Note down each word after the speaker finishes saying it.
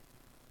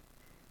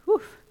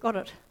got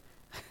it.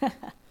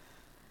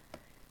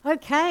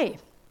 Okay.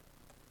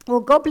 Well,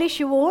 God bless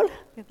you all.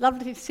 It's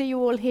lovely to see you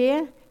all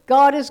here.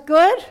 God is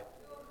good.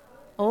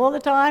 All the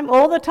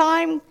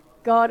time,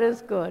 God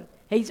is good.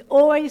 He's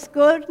always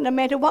good. No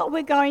matter what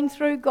we're going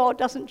through, God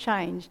doesn't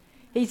change.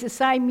 He's the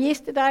same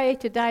yesterday,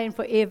 today, and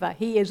forever.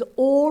 He is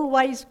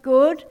always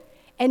good,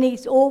 and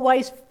He's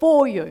always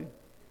for you.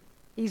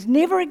 He's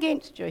never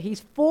against you.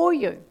 He's for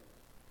you.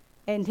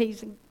 And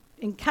He's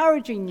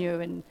encouraging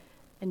you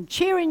and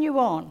cheering you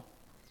on.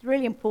 It's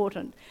really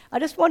important. I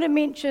just want to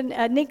mention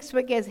next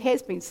week, as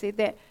has been said,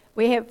 that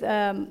we have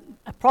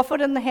a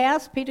prophet in the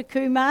house, Peter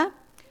Kumar.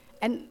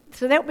 And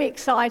so that'll be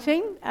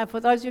exciting for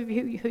those of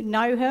you who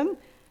know him.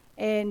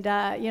 And,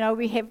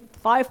 we have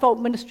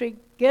fivefold ministry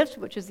gifts,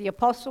 which is the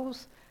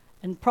apostles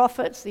and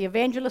prophets, the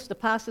evangelists, the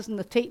pastors, and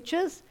the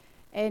teachers.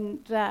 And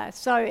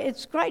so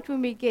it's great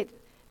when we get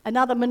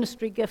another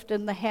ministry gift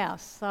in the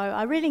house. So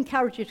I really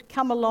encourage you to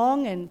come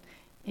along, and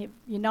if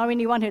you know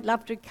anyone who'd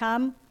love to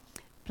come,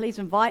 please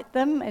invite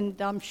them. And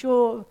I'm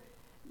sure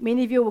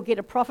many of you will get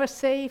a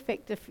prophecy. In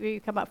fact, if you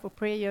come up for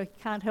prayer, you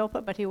can't help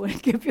it, but he will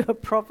give you a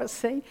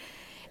prophecy.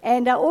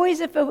 And always,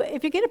 if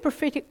you get a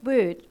prophetic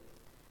word,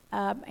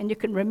 and you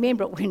can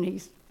remember it when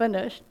he's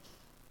finished,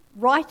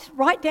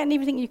 write down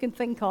everything you can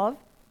think of,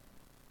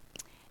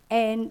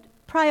 and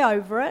pray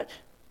over it.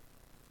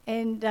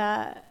 And,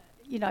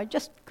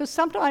 just because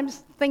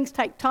sometimes things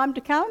take time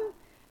to come.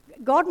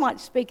 God might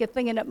speak a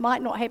thing and it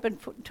might not happen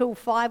until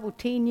 5 or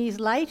 10 years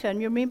later,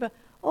 and you remember,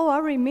 I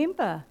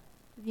remember,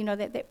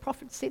 that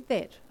prophet said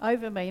that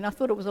over me, and I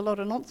thought it was a lot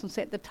of nonsense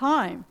at the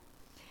time.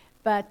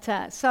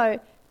 But so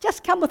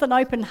just come with an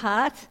open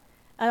heart.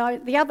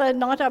 The other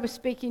night I was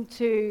speaking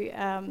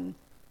to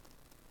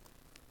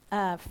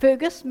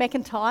Fergus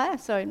McIntyre,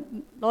 so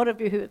a lot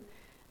of you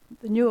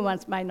the newer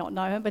ones may not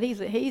know him, but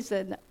he's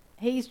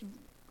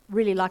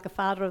really like a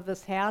father of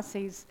this house.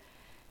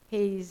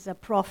 He's a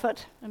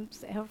prophet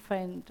himself,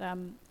 and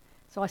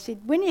so I said,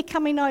 when are you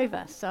coming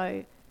over?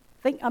 So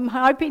I'm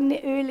hoping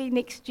early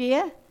next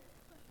year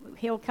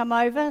he'll come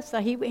over, so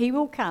he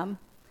will come.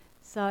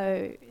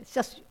 So it's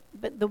just,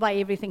 but the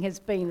way everything has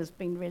been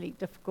really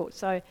difficult.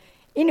 So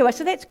anyway,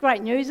 so that's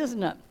great news,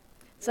 isn't it?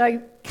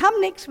 So come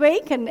next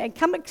week and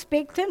come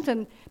expectant,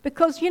 and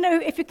because,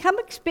 if you come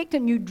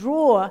expectant, you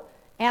draw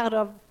out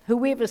of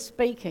whoever's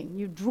speaking.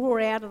 You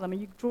draw out of them,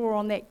 and you draw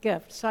on that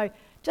gift. So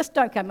just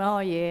don't come,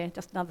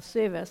 just another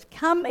service.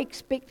 Come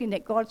expecting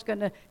that God's going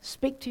to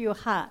speak to your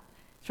heart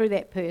through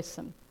that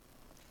person.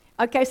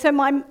 Okay, so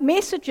my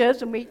message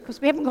is, because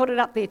we haven't got it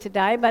up there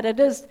today, but it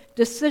is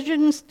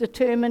decisions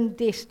determine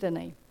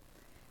destiny.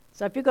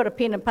 So if you've got a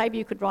pen and paper,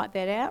 you could write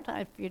that out.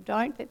 If you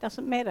don't, that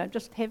doesn't matter.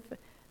 Just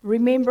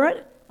remember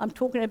it. I'm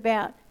talking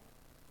about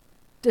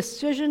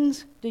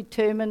decisions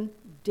determine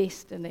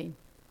destiny.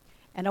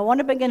 And I want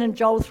to begin in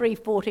Joel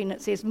 3:14.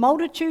 It says,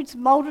 multitudes,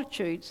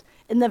 multitudes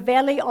in the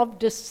valley of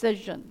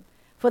decision.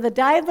 For the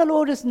day of the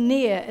Lord is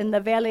near in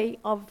the valley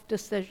of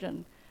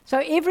decision. So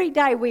every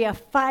day we are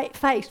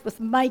faced with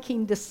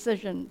making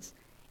decisions.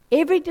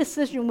 Every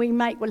decision we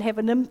make will have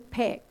an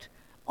impact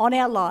on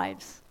our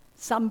lives,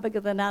 some bigger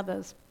than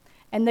others.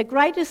 And the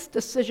greatest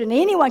decision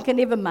anyone can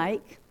ever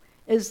make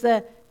is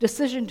the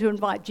decision to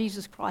invite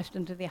Jesus Christ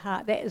into their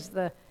heart. That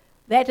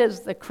is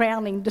the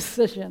crowning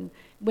decision,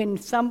 when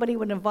somebody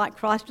would invite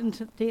Christ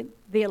into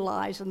their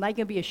lives, and they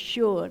can be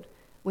assured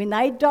when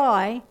they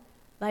die,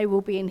 they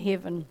will be in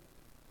heaven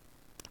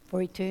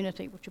for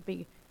eternity, which will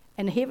be,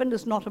 and heaven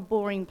is not a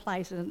boring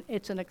place,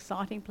 it's an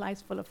exciting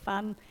place full of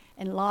fun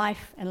and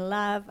life and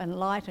love and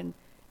light and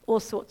all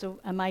sorts of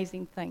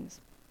amazing things.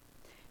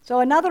 So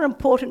another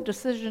important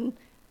decision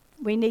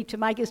we need to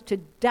make is to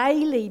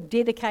daily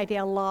dedicate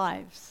our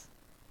lives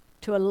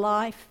to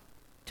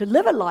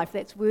live a life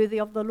that's worthy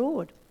of the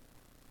Lord,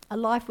 a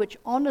life which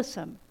honours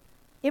Him.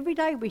 Every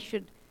day we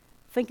should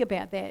think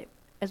about that.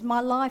 Is my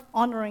life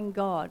honouring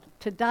God?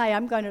 Today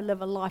I'm going to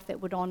live a life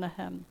that would honour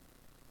Him.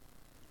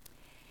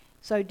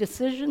 So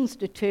decisions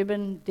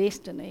determine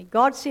destiny.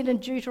 God said in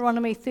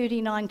Deuteronomy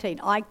 30:19,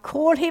 I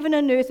call heaven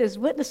and earth as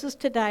witnesses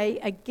today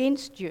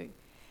against you,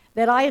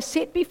 that I have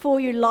set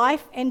before you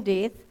life and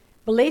death,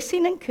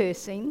 blessing and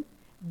cursing.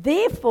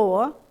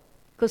 Therefore,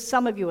 because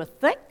some of you are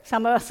thick,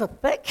 some of us are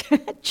thick,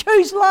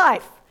 choose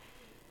life.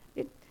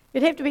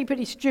 You'd have to be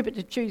pretty stupid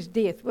to choose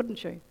death,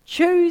 wouldn't you?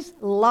 Choose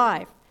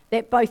life,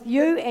 that both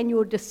you and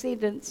your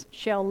descendants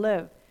shall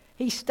live.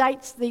 He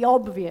states the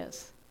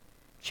obvious.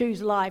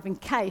 Choose life in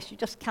case you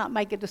just can't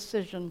make a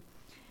decision.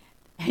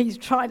 He's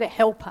trying to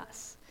help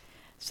us.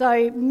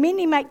 So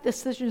many make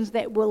decisions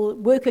that will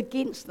work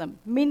against them.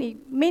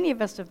 Many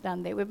of us have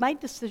done that. We've made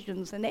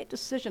decisions, and that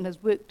decision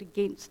has worked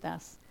against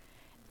us.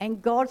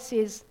 And God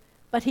says,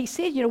 but He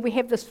said, we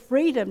have this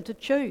freedom to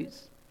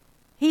choose.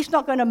 He's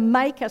not going to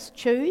make us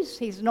choose.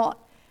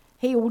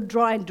 He will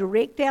try and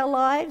direct our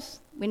lives,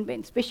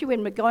 especially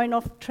when we're going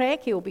off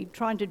track. He'll be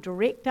trying to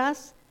direct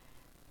us.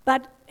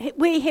 But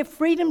we have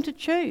freedom to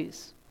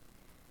choose.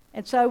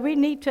 And so we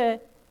need to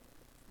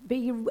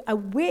be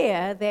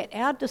aware that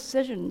our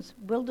decisions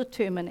will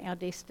determine our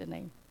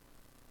destiny.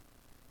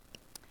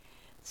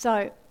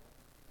 So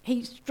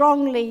he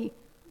strongly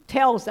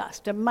tells us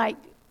to make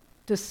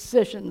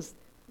decisions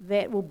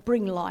that will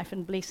bring life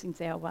and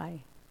blessings our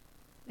way.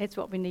 That's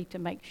what we need to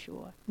make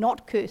sure,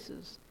 not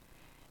curses.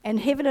 And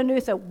heaven and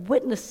earth are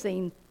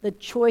witnessing the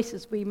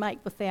choices we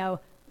make with our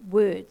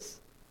words.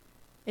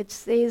 It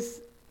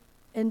says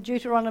in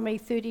Deuteronomy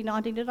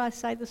 30:19, did I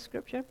say the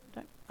scripture?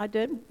 I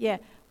did? Yeah.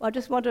 Well, I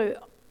just want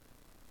to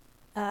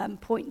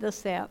point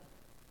this out.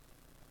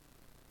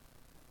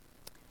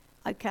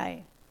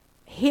 Okay.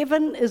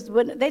 Heaven is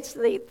witness. That's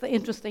the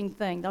interesting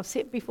thing. I've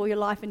set before your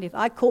life and death.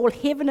 I call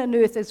heaven and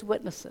earth as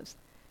witnesses.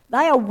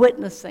 They are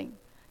witnessing.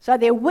 So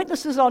there are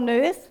witnesses on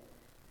earth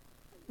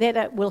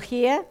that will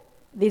hear.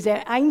 There's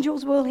our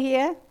angels will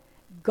hear.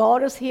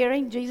 God is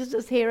hearing. Jesus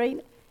is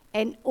hearing.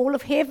 And all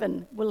of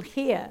heaven will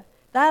hear.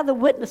 They are the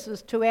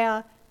witnesses to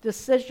our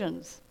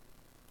decisions.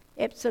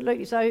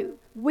 Absolutely. So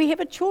we have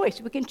a choice.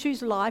 We can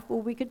choose life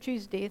or we can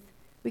choose death.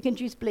 We can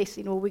choose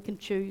blessing or we can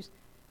choose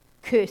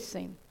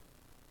cursing.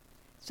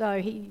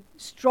 So he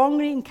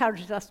strongly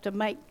encourages us to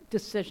make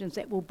decisions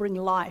that will bring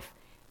life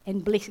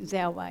and blessings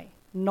our way,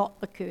 not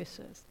the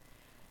curses.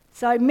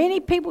 So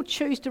many people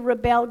choose to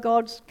rebel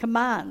God's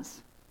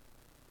commands.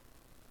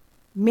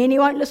 Many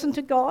won't listen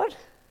to God,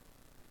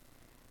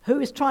 who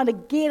is trying to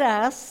get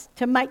us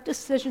to make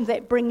decisions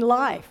that bring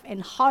life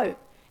and hope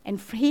and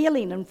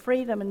healing and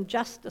freedom and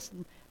justice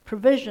and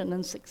provision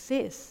and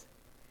success.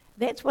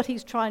 That's what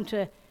he's trying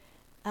to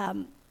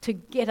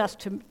get us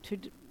to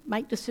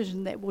make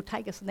decisions that will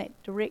take us in that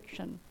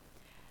direction.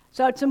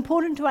 So it's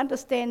important to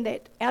understand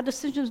that our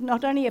decisions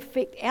not only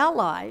affect our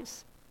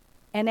lives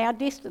and our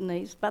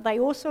destinies, but they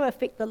also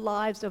affect the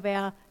lives of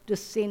our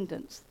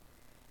descendants.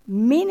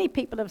 Many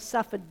people have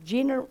suffered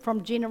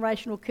from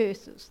generational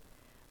curses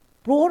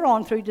brought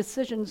on through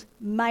decisions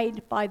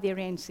made by their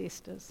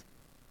ancestors.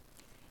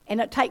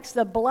 And it takes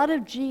the blood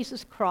of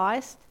Jesus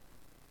Christ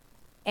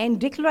and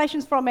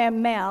declarations from our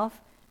mouth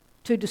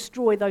to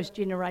destroy those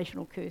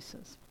generational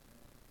curses.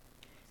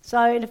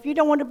 So if you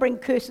don't want to bring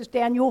curses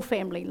down your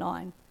family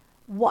line,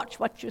 watch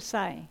what you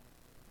say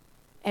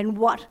and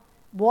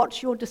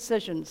watch your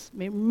decisions.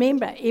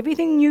 Remember,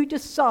 everything you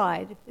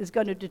decide is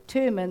going to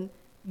determine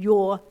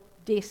your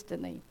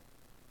destiny.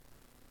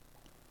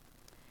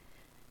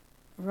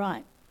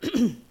 Right.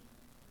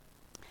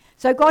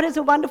 So God has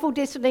a wonderful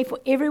destiny for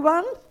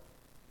everyone.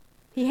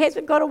 He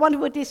hasn't got a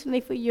wonderful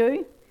destiny for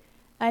you.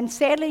 And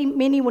sadly,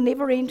 many will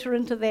never enter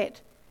into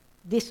that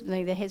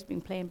destiny that has been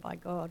planned by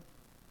God.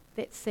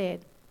 That's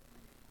sad.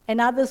 And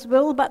others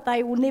will, but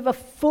they will never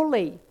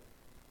fully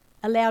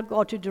allow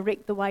God to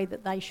direct the way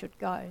that they should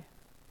go.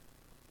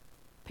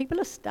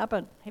 People are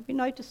stubborn. Have you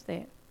noticed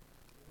that?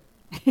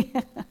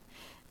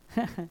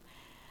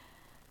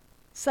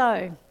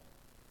 So,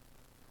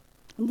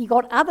 you've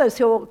got others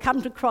who will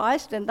come to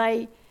Christ and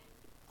they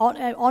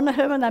honour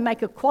him and they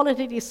make a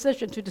quality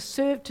decision to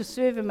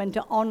serve him and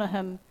to honour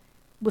him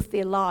with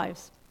their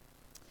lives.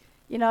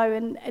 You know,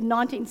 in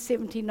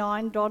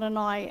 1979, Don and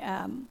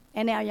I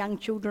and our young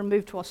children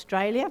moved to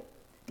Australia.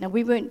 Now,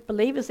 we weren't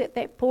believers at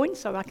that point,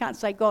 so I can't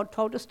say God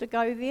told us to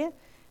go there,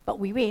 but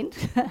we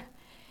went.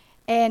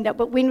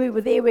 But when we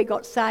were there, we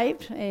got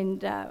saved,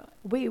 and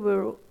we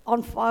were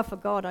on fire for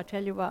God, I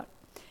tell you what.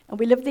 And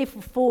we lived there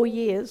for 4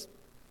 years.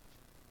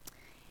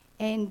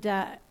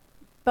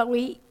 But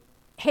we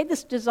had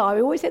this desire,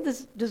 we always had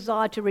this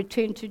desire to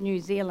return to New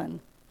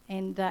Zealand.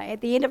 And at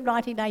the end of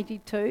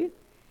 1982,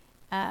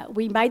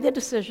 we made the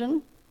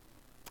decision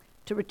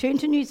to return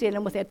to New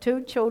Zealand with our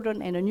 2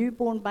 children and a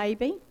newborn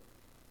baby,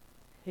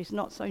 who's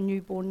not so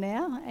newborn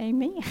now,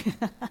 Amy.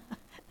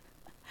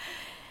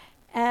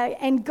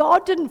 And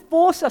God didn't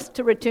force us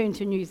to return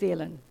to New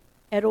Zealand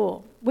at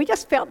all. We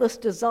just felt this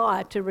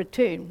desire to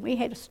return. We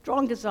had a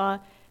strong desire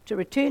to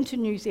return to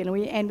New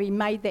Zealand, and we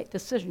made that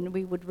decision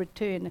we would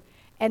return.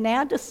 And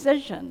our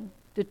decision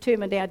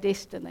determined our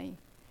destiny.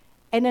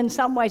 And in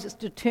some ways it's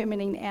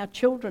determining our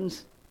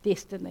children's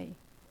destiny.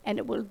 And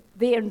it will,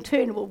 there in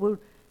turn, will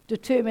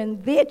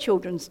determine their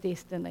children's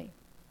destiny.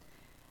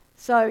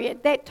 So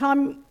at that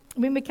time,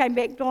 when we came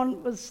back,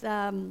 Don was,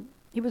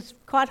 he was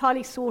quite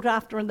highly sought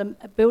after in the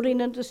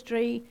building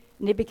industry,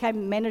 and he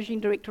became managing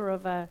director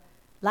of a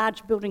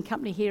large building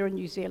company here in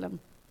New Zealand.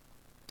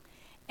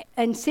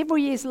 And several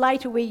years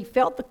later, we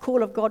felt the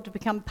call of God to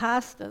become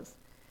pastors.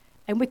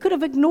 And we could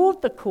have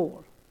ignored the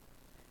call.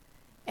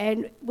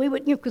 And we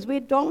would, because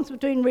Don was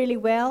doing really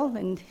well,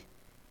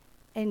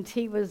 and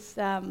he was,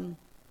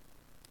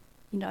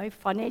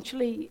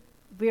 financially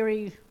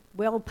very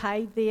well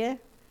paid there.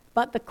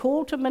 But the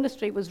call to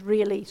ministry was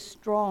really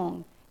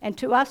strong. And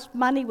to us,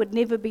 money would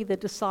never be the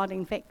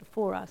deciding factor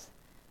for us.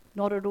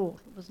 Not at all.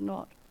 It was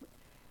not.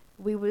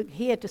 We were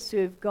here to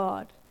serve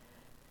God.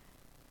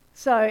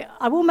 So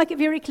I will make it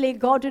very clear,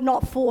 God did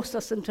not force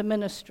us into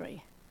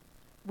ministry.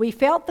 We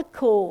felt the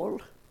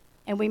call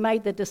and we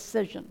made the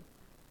decision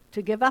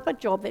to give up a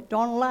job that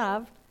Don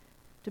loved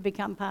to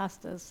become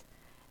pastors.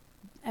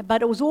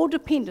 But it was all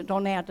dependent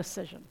on our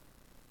decision.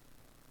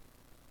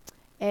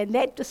 And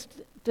that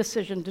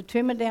decision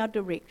determined our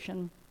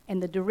direction,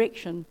 and the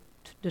direction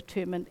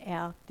determined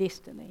our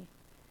destiny.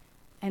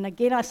 And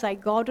again, I say,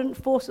 God didn't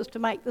force us to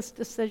make this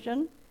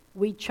decision.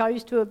 We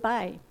chose to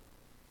obey.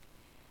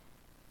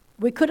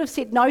 We could have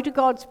said no to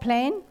God's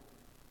plan.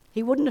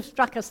 He wouldn't have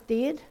struck us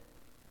dead.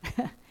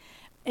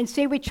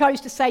 Instead, we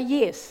chose to say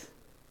yes.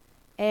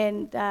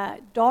 And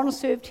Don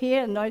served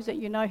here, and those that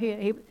you know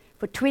here,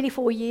 for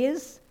 24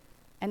 years.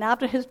 And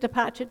after his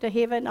departure to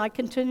heaven, I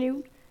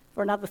continued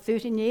for another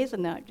 13 years.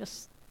 And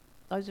just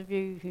those of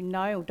you who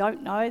know or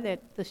don't know,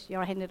 that this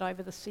year I handed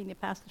over the senior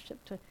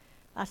pastorship to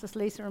Pastors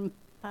Lisa and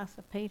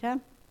Pastor Peter.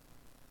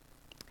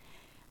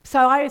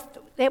 So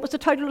that was a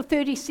total of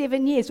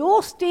 37 years,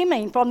 all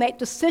stemming from that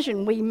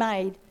decision we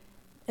made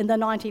in the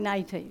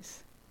 1980s.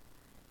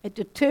 It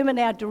determined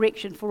our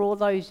direction for all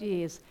those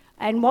years.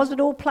 And was it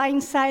all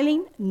plain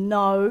sailing?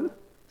 No,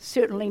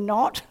 certainly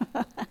not.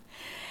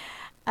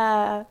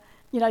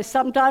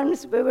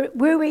 Sometimes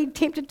were we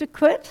tempted to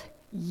quit?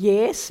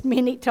 Yes,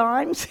 many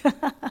times.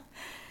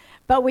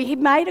 But we had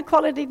made a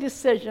quality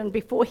decision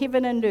before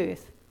heaven and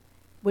earth,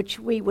 which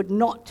we would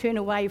not turn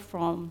away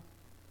from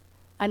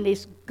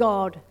unless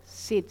God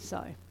said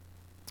so.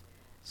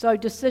 So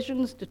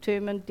decisions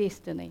determine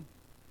destiny.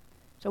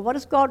 So what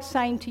is God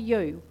saying to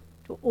you,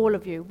 to all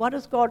of you? What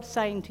is God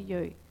saying to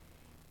you?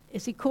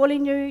 Is he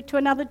calling you to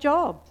another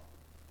job?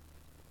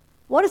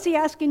 What is he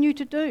asking you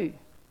to do?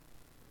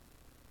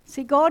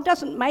 See, God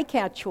doesn't make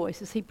our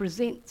choices, he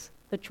presents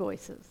the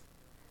choices.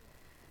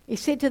 He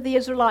said to the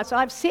Israelites,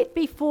 I've set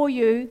before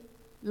you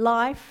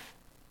life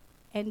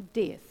and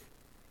death,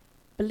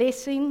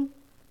 blessing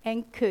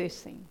and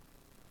cursing.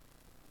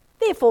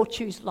 Therefore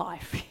choose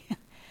life. I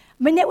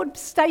mean,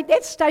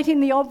 that's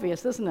stating the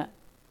obvious, isn't it?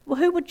 Well,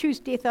 who would choose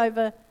death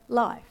over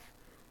life?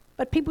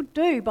 But people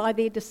do by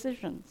their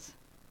decisions.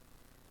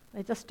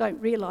 They just don't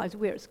realise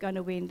where it's going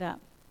to end up.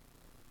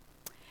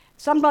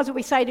 Sometimes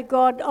we say to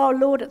God, oh,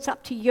 Lord, it's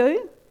up to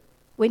you.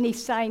 When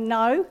he's saying,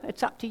 no,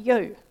 it's up to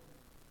you.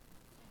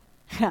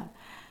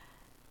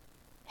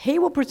 He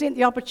will present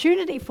the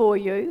opportunity for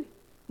you.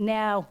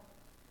 Now,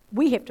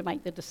 we have to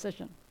make the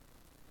decision.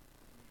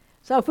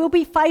 So if we'll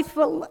be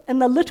faithful in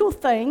the little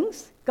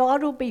things,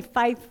 God will be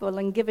faithful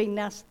in giving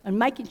us and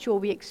making sure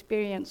we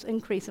experience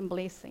increase and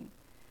blessing.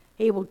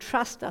 He will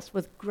trust us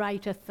with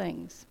greater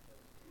things.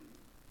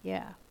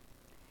 Yeah.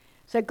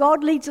 So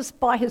God leads us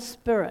by his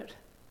Spirit.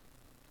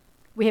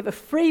 We have a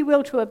free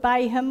will to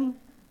obey him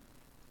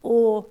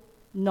or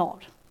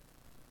not.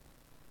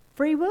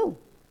 Free will.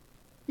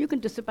 You can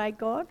disobey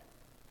God,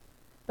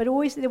 but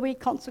always there will be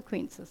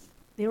consequences.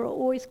 There are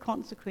always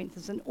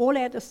consequences. In all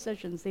our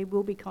decisions, there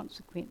will be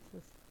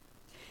consequences.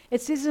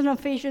 It says in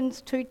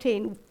Ephesians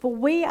 2:10, for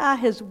we are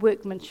his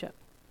workmanship,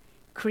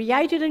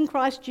 created in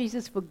Christ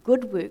Jesus for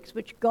good works,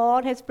 which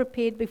God has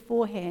prepared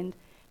beforehand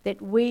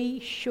that we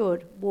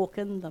should walk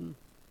in them.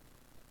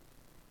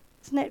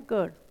 Isn't that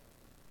good?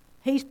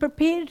 He's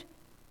prepared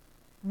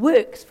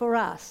works for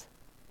us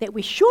that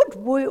we should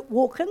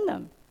walk in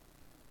them.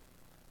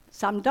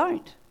 Some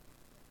don't.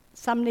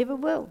 Some never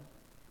will.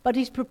 But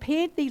he's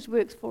prepared these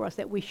works for us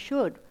that we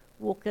should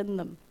walk in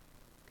them.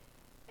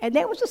 And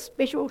that was a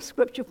special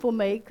scripture for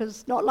me,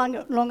 because not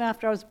long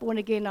after I was born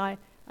again,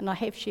 and I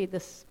have shared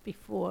this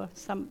before,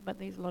 but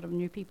there's a lot of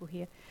new people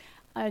here,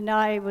 and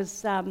I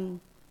was asked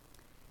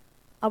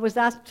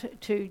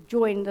to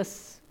join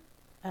this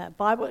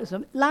Bible. It was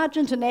a large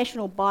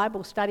international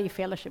Bible study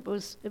fellowship.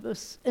 It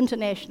was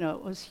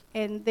international.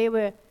 And there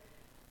were,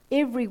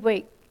 every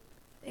week,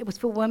 it was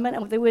for women,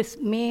 and there was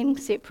men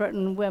separate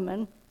and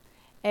women.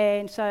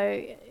 And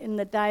so in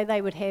the day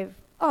they would have,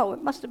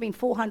 it must have been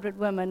 400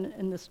 women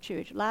in this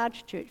church,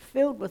 large church,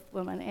 filled with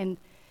women. And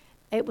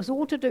it was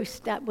all to do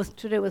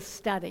with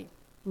study.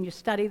 And you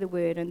study the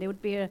word, and there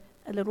would be a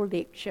little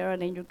lecture,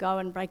 and then you'd go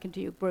and break into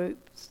your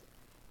groups,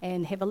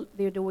 and there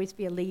would always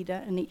be a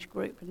leader in each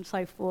group, and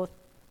so forth.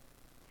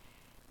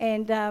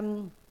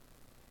 And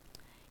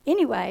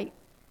anyway,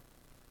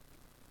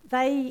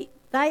 they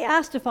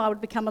asked if I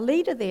would become a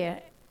leader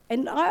there.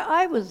 And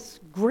I was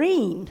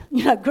green,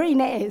 green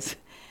as.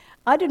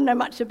 I didn't know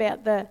much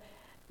about the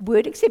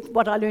word except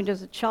what I learned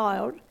as a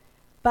child.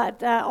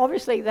 But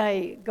obviously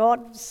they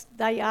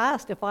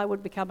asked if I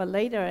would become a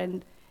leader.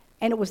 And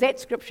it was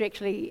that scripture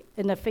actually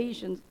in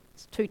Ephesians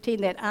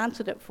 2:10 that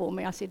answered it for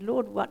me. I said,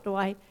 Lord, what do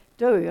I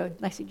do?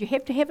 They said, you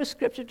have to have a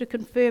scripture to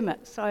confirm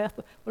it. So I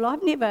thought, well,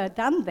 I've never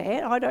done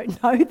that. I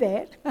don't know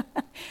that.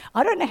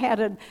 I don't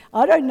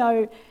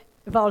know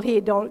if I'll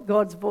hear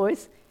God's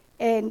voice.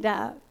 And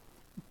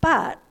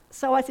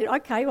so I said,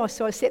 okay. Well,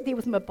 so I sat there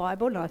with my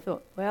Bible, and I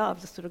thought, well, I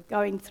was just sort of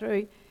going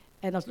through,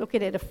 and I was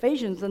looking at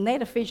Ephesians, and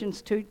that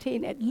Ephesians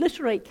 2:10, it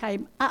literally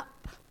came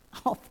up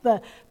off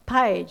the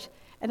page.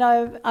 And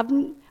that's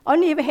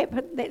only ever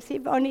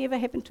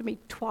happened to me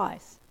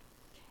twice.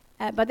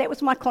 But that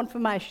was my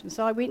confirmation.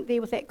 So I went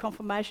there with that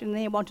confirmation,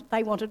 and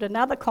they wanted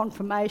another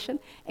confirmation,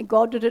 and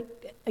God did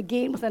it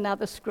again with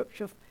another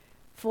scripture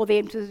for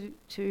them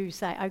to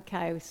say,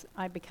 okay,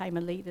 I became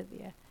a leader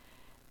there.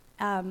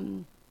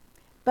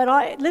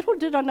 But little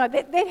did I know,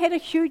 that had a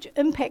huge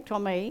impact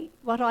on me,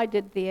 what I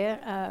did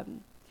there.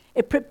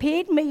 It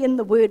prepared me in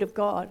the Word of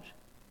God.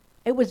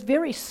 it was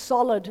very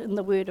solid in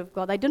the Word of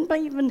God. They didn't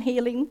believe in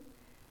healing,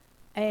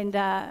 and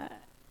I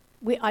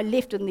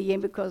left in the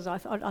end because I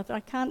thought, I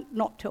can't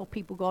not tell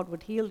people God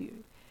would heal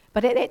you.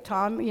 But at that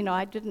time,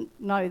 I didn't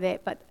know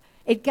that, but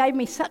it gave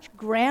me such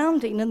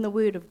grounding in the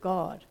Word of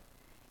God.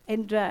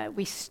 And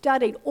we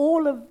studied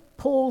all of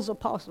Paul's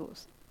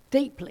apostles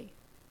deeply,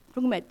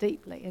 talking about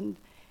deeply,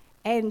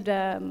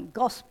 and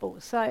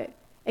Gospels. So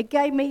it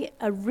gave me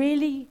a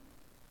really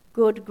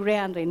good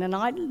grounding, and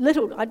I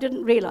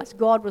didn't realise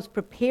God was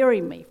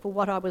preparing me for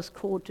what I was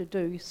called to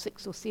do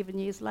 6 or 7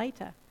 years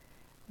later,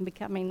 in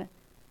becoming a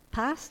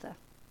pastor.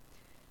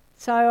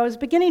 So I was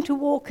beginning to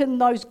walk in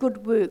those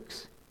good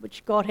works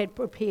which God had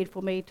prepared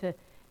for me to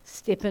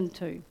step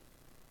into.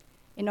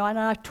 And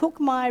I took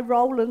my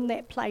role in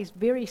that place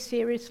very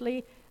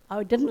seriously.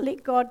 I didn't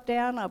let God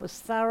down. I was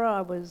thorough.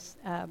 I was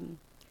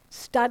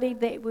studied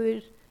that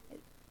word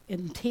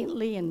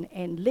intently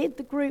and led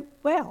the group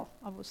well,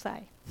 I will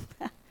say.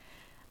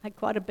 Had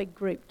quite a big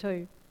group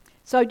too.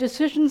 So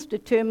decisions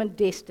determine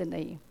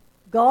destiny.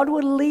 God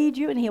will lead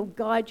you and he'll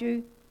guide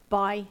you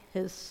by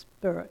his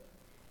Spirit.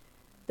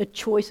 The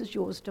choice is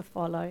yours to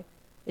follow.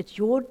 It's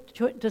your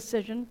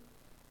decision,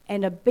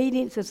 and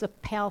obedience is a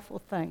powerful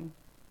thing.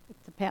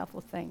 It's a powerful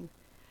thing.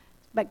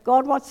 But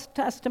God wants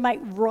us to make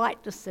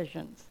right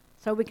decisions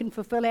so we can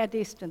fulfill our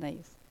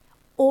destinies.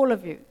 All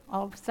of you,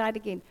 I'll say it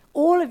again,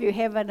 all of you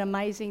have an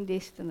amazing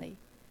destiny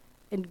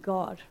in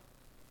God.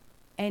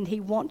 And he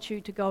wants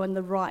you to go in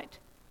the right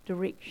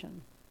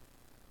direction.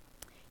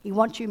 He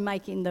wants you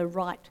making the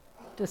right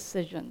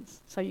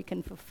decisions so you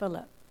can fulfill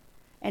it.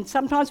 And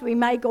sometimes we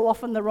may go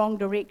off in the wrong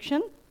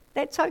direction.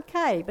 That's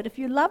okay. But if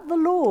you love the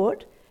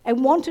Lord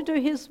and want to do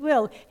his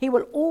will, he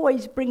will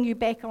always bring you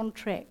back on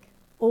track.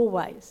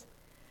 Always.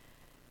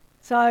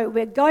 So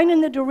we're going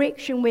in the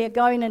direction we're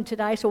going in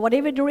today. So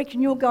whatever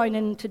direction you're going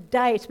in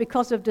today, it's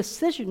because of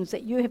decisions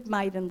that you have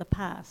made in the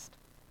past.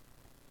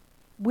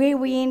 Where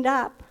we end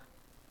up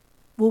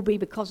will be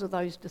because of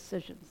those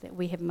decisions that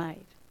we have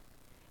made.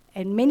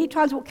 And many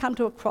times we'll come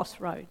to a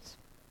crossroads.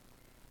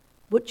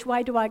 Which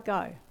way do I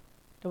go?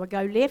 Do I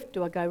go left?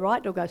 Do I go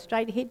right? Do I go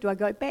straight ahead? Do I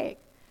go back?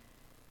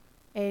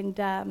 And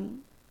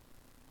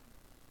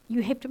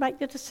you have to make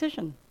the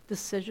decision.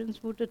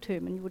 Decisions will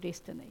determine your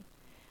destiny.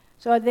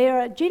 So there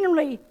are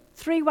generally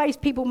 3 ways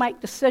people make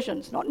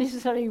decisions, not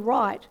necessarily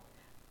right,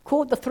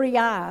 called the 3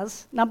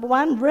 R's. Number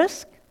 1,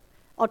 risk.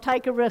 I'll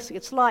take a risk.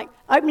 It's like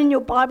opening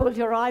your Bible with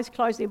your eyes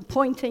closed and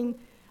pointing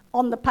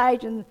on the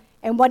page, and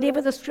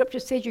whatever the scripture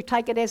says, you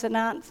take it as an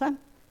answer.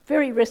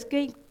 Very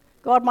risky.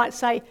 God might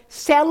say,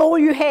 sell all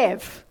you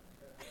have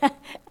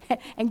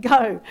and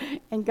go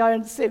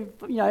and say,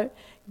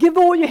 give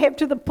all you have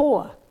to the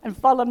poor and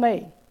follow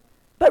me.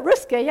 But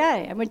risky,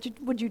 eh? And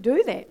would you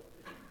do that?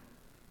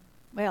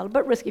 Well, a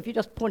bit risky if you're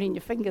just pointing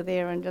your finger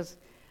there and just,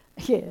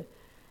 yeah.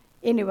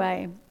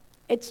 Anyway,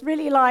 it's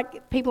really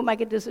like people make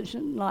a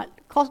decision like,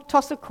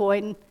 toss a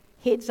coin,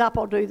 heads up,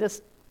 I'll do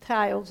this,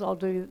 tails, I'll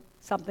do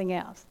something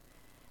else.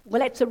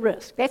 Well, that's a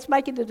risk. That's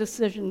making the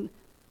decision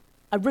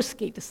a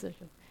risky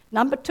decision.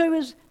 Number 2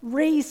 is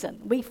reason.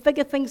 We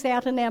figure things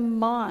out in our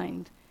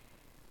mind.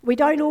 We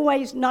don't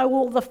always know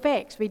all the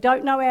facts. We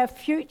don't know our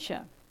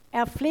future.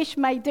 Our flesh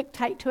may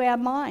dictate to our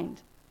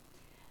mind.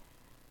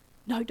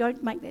 No,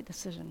 don't make that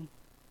decision.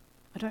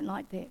 I don't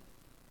like that.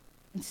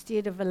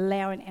 Instead of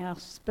allowing our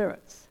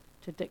spirits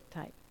to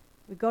dictate.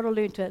 We've got to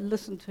learn to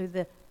listen to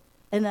the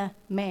inner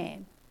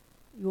man,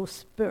 your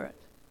spirit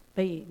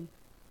being.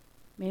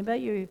 Remember,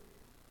 you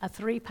are a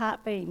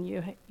 3-part being.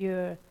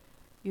 You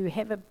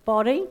have a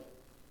body.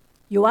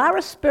 You are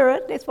a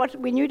spirit. That's what,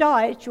 when you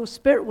die, it's your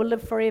spirit will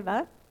live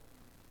forever.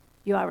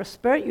 You are a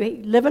spirit.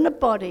 You live in a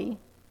body,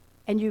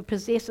 and you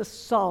possess a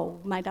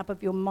soul made up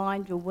of your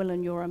mind, your will,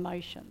 and your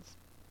emotions.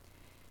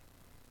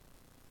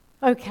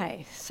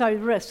 Okay, so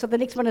risk. So the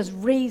next one is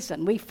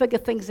reason. We figure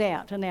things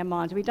out in our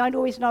minds. We don't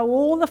always know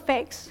all the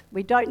facts.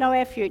 We don't know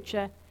our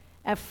future.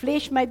 Our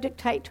flesh may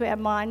dictate to our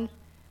mind.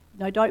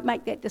 No, don't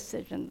make that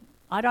decision.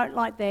 I don't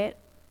like that.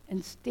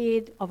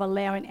 Instead of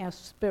allowing our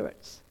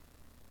spirits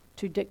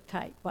to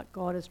dictate what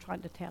God is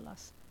trying to tell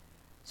us.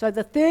 So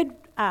the 3rd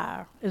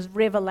R is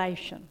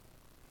revelation.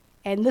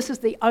 And this is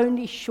the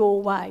only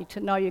sure way to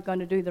know you're going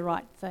to do the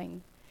right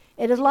thing.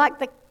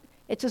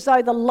 It's as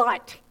though the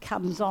light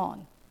comes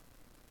on.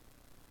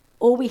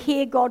 Or we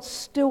hear God's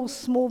still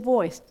small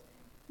voice.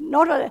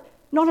 Not a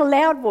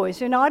loud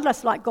voice. I'd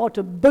just like God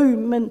to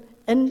boom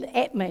in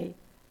at me.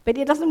 But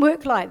it doesn't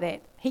work like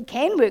that. He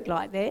can work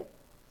like that.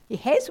 He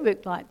has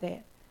worked like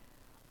that.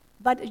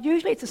 But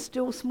usually it's a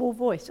still small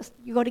voice. Just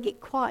you've got to get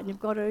quiet and you've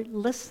got to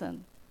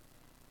listen.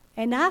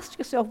 And ask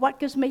yourself, what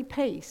gives me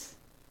peace?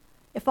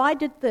 If I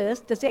did this,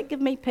 does that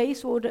give me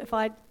peace? Or if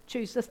I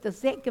choose this, does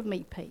that give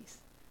me peace?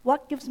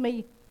 What gives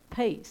me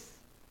peace?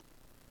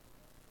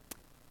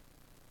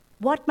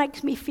 What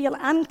makes me feel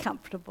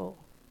uncomfortable?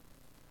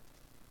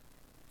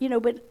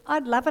 But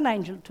I'd love an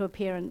angel to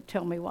appear and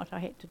tell me what I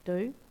had to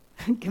do,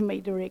 give me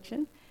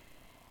direction.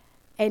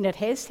 And it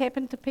has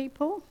happened to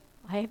people.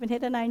 I haven't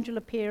had an angel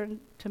appear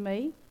to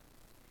me.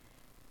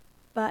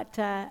 But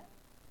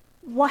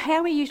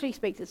how he usually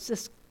speaks,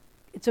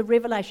 it's a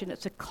revelation,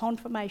 it's a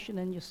confirmation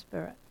in your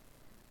spirit,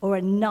 or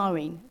a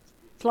knowing.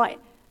 It's like,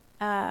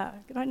 I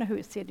don't know who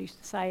it said,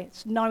 used to say,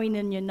 it's knowing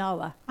in your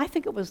knower. I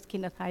think it was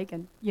Kenneth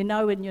Hagin. You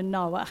know in your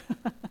knower.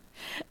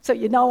 So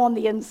you know on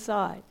the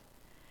inside.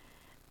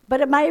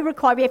 But it may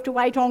require, we have to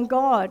wait on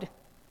God.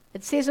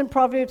 It says in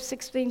Proverbs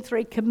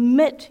 16:3,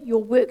 commit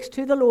your works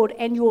to the Lord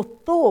and your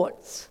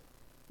thoughts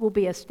will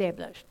be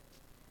established.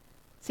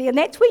 See, and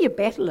that's where your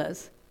battle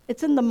is.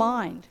 It's in the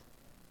mind,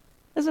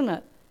 isn't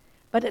it?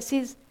 But it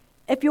says,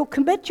 if you'll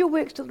commit your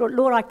works to the Lord,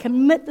 Lord, I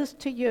commit this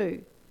to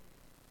you.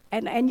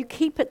 And you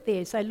keep it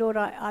there. Say, Lord,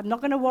 I'm not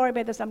going to worry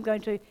about this.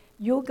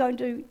 You're going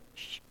to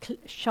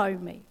show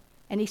me.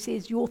 And he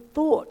says, your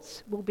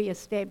thoughts will be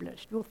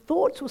established. Your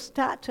thoughts will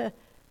start to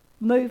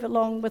move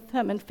along with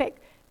him. In fact,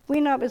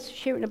 when I was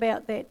sharing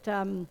about that,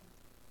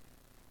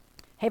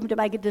 having to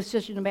make a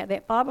decision about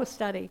that Bible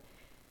study,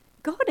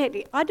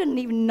 I didn't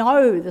even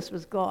know this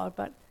was God,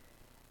 but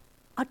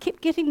I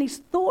kept getting these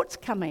thoughts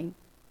coming.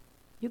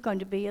 You're going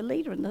to be a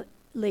leader in the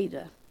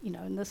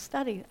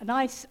study. And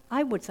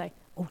I would say,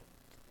 oh,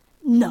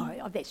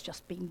 no, that's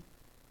just being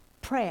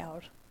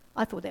proud.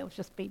 I thought that was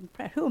just being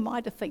proud. Who am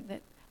I to think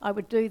that I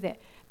would do that?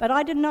 But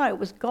I didn't know it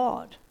was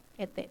God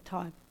at that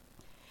time.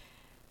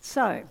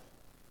 So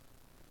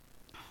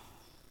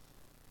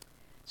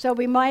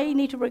we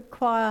need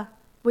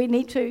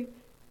to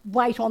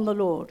wait on the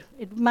Lord.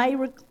 It may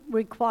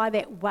require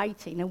that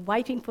waiting and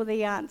waiting for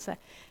the answer.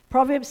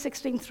 Proverbs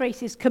 16:3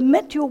 says,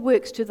 commit your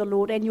works to the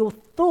Lord and your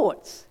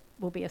thoughts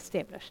will be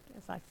established,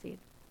 as I said.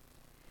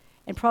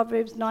 In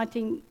Proverbs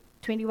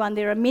 19:21,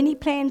 there are many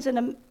plans in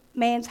a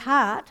man's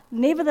heart,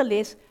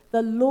 nevertheless,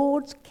 the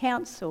Lord's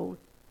counsel,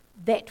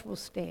 that will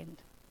stand.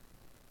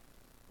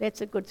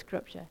 That's a good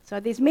scripture. So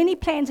there's many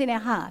plans in our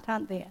heart,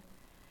 aren't there?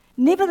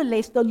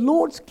 Nevertheless, the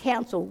Lord's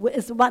counsel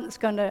is the one that's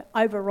going to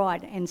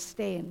override and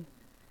stand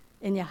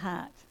in your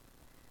heart.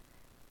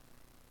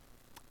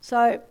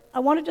 So I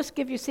want to just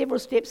give you several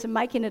steps in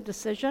making a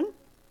decision.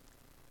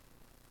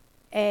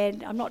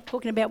 And I'm not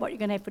talking about what you're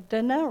going to have for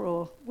dinner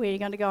or where you're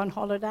going to go on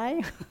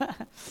holiday.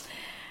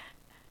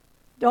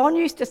 Don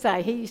used to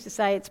say,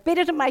 it's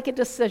better to make a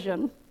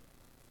decision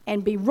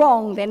and be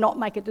wrong than not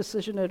make a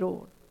decision at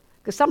all.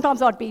 Because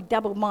sometimes I'd be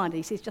double-minded.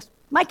 He says, just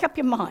make up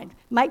your mind,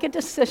 make a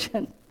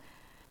decision.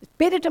 It's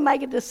better to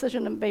make a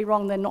decision and be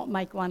wrong than not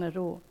make one at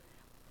all.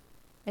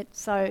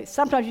 So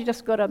sometimes you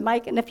just got to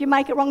make it, and if you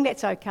make it wrong,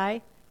 that's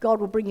okay. God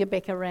will bring you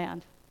back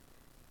around.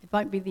 It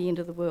won't be the end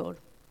of the world.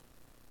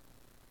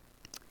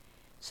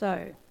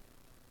 So,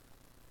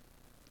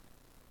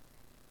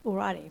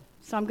 alrighty.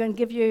 So I'm going to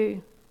give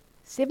you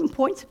 7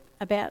 points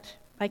about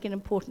making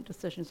important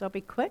decisions. I'll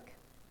be quick,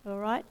 all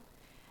right?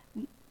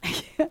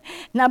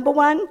 Number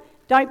 1,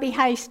 don't be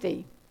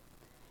hasty.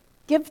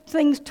 Give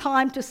things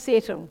time to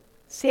settle.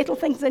 Settle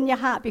things in your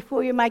heart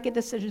before you make a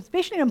decision,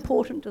 especially an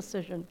important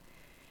decision.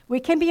 We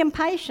can be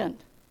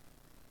impatient.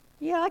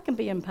 Yeah, I can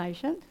be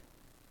impatient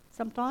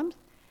sometimes.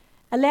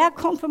 Allow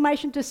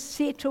confirmation to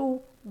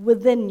settle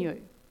within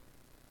you.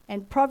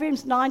 And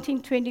Proverbs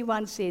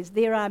 19:21 says,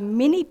 there are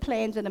many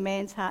plans in a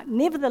man's heart,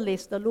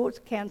 nevertheless the Lord's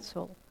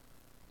counsel,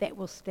 that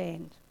will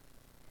stand.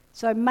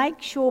 So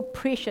make sure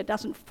pressure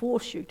doesn't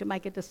force you to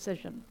make a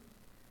decision.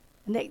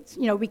 And that's,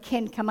 we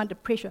can come under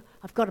pressure.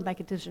 I've got to make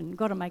a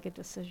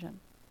decision.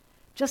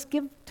 Just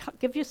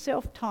give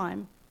yourself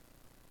time.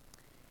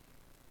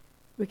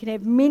 We can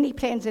have many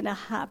plans in our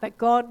heart,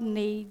 but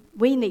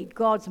we need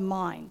God's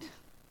mind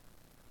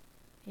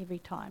every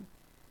time.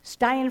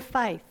 Stay in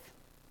faith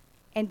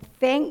and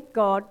thank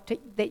God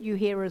that you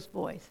hear his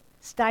voice.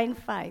 Stay in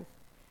faith.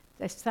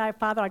 Say,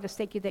 Father, I just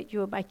thank you that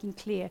you are making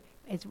clear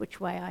as which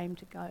way I am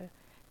to go.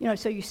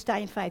 So you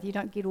stay in faith. You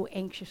don't get all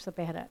anxious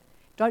about it.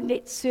 Don't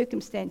let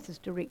circumstances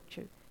direct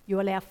you.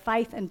 You allow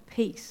faith and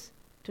peace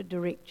to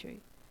direct you.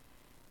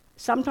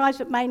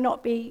 Sometimes it may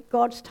not be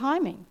God's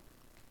timing.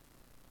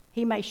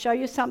 He may show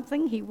you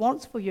something he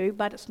wants for you,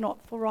 but it's not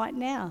for right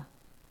now.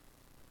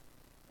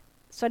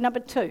 So number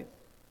 2,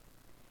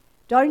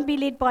 don't be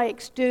led by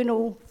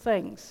external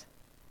things,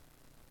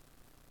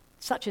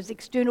 such as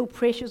external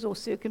pressures or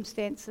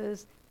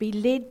circumstances. Be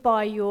led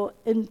by your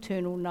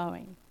internal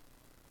knowing.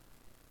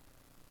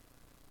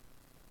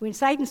 When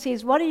Satan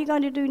says, what are you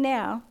going to do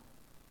now?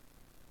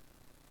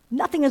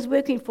 Nothing is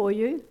working for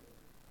you.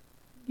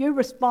 You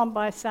respond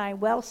by saying,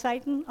 well,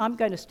 Satan, I'm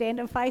going to stand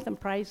in faith and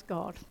praise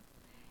God.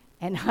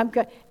 And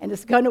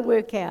it's going to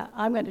work out.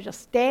 I'm going to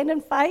just stand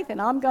in faith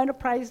and I'm going to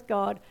praise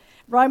God.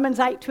 Romans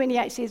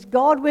 8:28 says,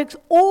 God works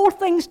all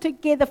things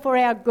together for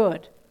our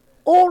good.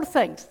 All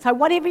things. So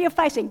whatever you're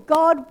facing,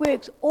 God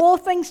works all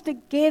things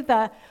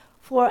together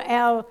for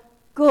our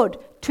good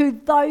to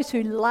those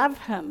who love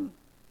him,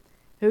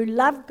 who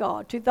love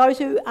God, to those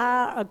who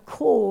are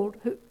called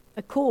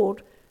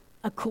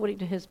according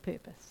to his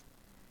purpose.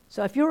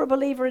 So if you're a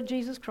believer in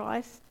Jesus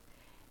Christ,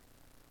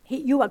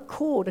 you are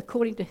called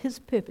according to his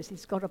purpose.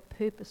 He's got a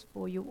purpose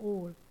for you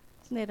all.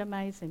 Isn't that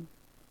amazing?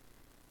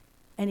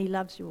 And he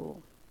loves you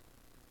all.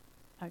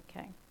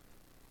 Okay.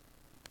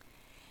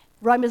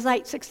 Romans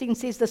 8:16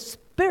 says, the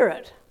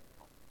Spirit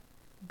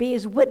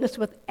bears witness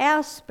with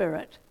our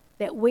spirit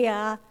that we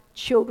are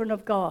children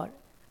of God.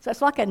 So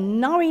it's like a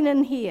knowing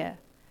in here.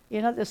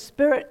 You know, the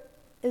Spirit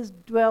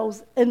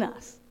dwells in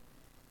us.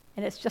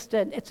 And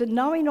it's a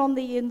knowing on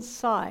the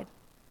inside.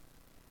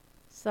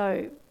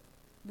 So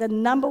the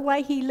number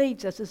way he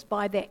leads us is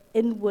by that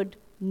inward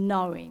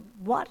knowing.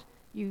 What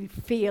you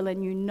feel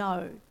and you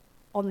know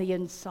on the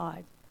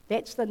inside.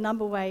 That's the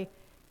number way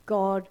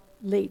God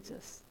leads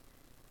us.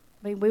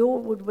 I mean, we all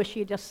would wish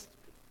he'd just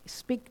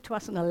speak to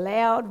us in a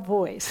loud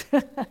voice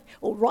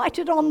or write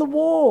it on the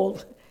wall.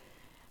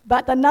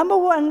 But the number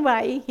one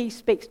way he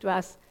speaks to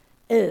us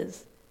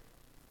is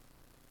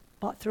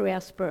through our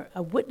spirit,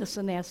 a witness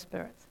in our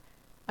spirits.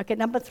 Okay,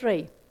 number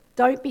 3,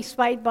 don't be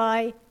swayed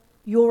by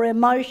your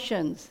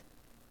emotions.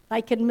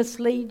 They can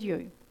mislead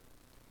you.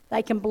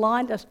 They can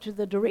blind us to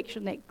the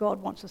direction that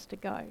God wants us to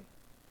go.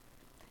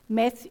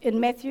 In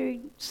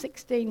Matthew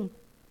 16,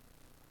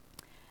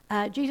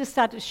 Jesus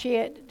started to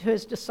share to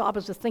his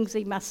disciples the things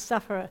he must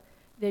suffer.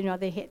 You know,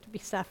 they had to be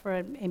suffer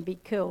and be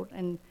killed.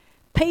 And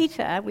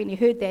Peter, when he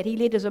heard that, he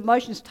let his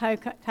emotions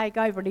take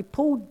over, and he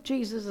pulled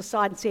Jesus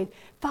aside and said,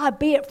 "Far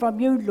be it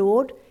from you,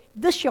 Lord,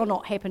 this shall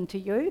not happen to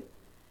you."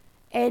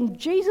 And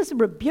Jesus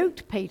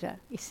rebuked Peter.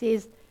 He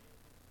says,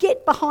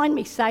 "Get behind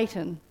me,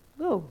 Satan."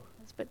 Oh,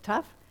 that's a bit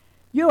tough.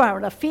 "You are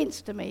an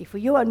offence to me, for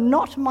you are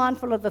not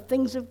mindful of the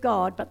things of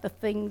God, but the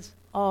things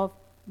of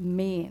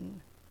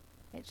men."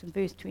 That's in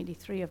verse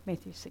 23 of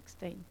Matthew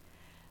 16.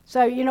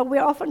 So, you know,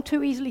 we're often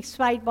too easily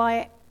swayed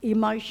by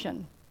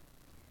emotion.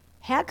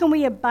 How can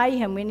we obey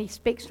him when he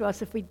speaks to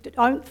us if we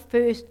don't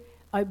first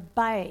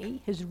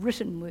obey his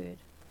written word?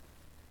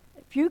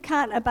 If you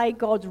can't obey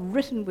God's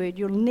written word,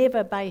 you'll never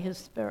obey his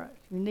spirit.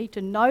 You need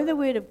to know the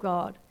word of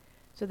God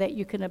so that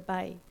you can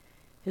obey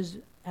his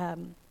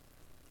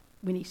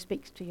when he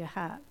speaks to your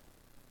heart.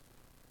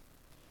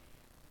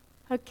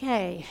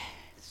 Okay,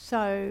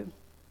 so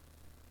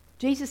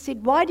Jesus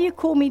said, "Why do you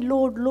call me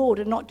Lord, Lord,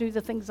 and not do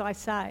the things I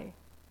say?"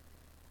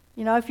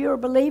 You know, if you're a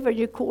believer and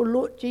you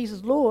call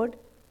Jesus Lord,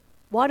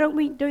 why don't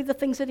we do the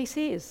things that he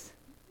says?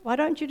 Why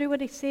don't you do what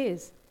he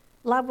says?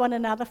 Love one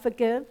another,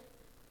 forgive.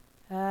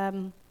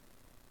 You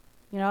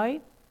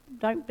know,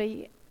 don't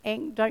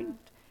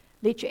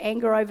let your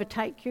anger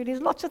overtake you.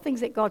 There's lots of things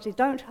that God says.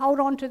 Don't hold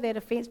on to that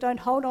offence. Don't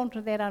hold on to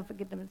that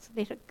unforgiveness.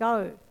 Let it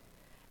go.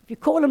 If you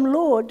call him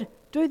Lord,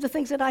 do the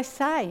things that I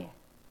say.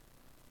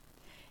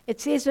 It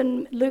says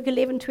in Luke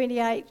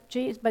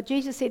 11:28, but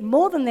Jesus said,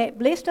 "More than that,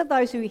 blessed are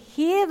those who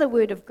hear the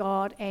word of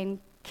God and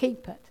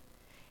keep it."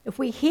 If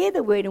we hear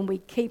the word and we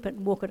keep it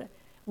and walk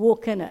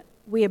in it,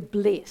 we're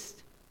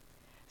blessed.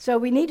 So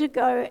we need to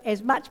go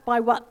as much by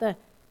what the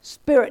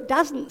Spirit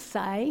doesn't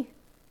say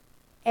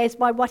as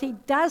by what he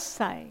does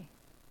say.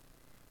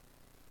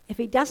 If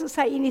he doesn't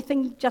say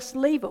anything, just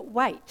leave it.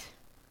 Wait.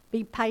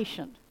 Be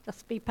patient.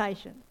 Just be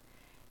patient.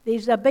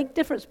 There's a big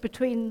difference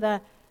between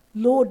the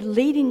Lord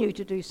leading you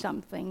to do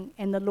something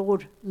and the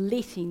Lord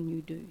letting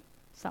you do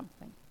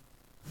something.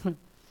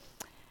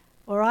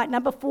 All right,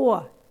 number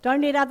 4.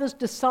 Don't let others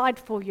decide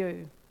for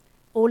you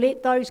or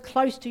let those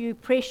close to you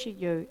pressure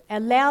you.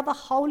 Allow the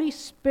Holy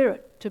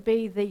Spirit to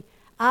be the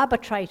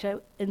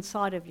arbitrator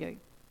inside of you.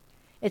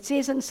 It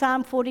says in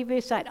Psalm 40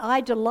 verse 8,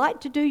 "I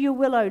delight to do your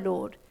will, O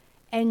Lord,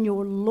 and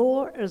your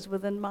law is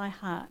within my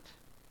heart."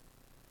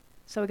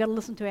 So we've got to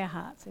listen to our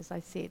hearts, as I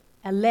said.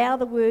 Allow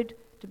the word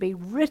to be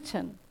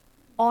written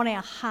on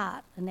our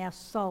heart and our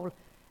soul,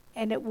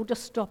 and it will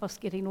just stop us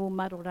getting all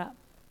muddled up.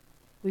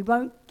 We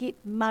won't get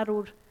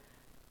muddled,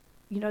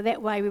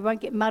 that way we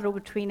won't get muddled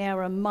between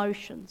our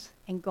emotions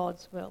and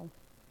God's will.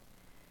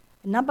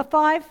 And number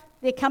 5,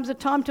 there comes a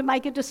time to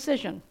make a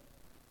decision.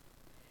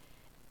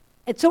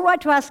 It's all right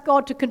to ask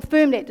God to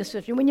confirm that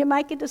decision. When you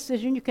make a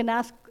decision, you can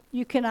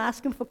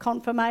ask him for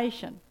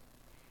confirmation.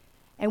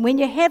 And when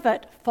you have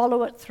it,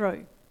 follow it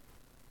through.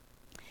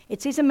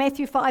 It says in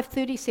Matthew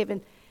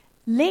 5:37,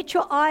 let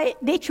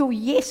your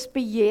yes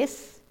be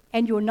yes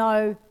and your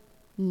no,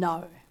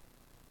 no.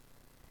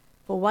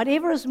 For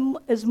whatever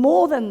is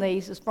more than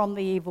these is from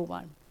the evil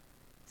one.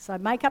 So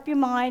make up your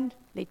mind,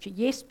 let your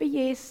yes be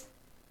yes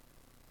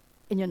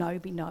and your no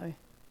be no.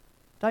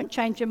 Don't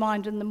change your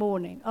mind in the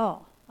morning.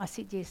 Oh, I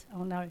said yes.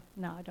 Oh, no,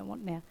 I don't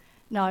want now.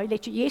 No,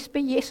 let your yes be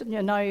yes and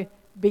your no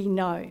be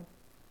no.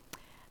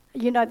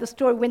 You know the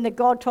story when the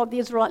God told the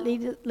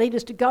Israelite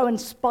leaders to go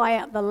and spy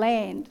out the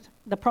land,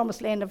 the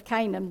promised land of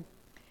Canaan,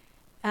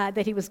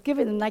 that he was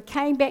given, and they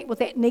came back with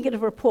that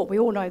negative report. We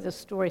all know this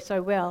story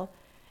so well.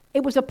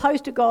 It was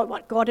opposed to God,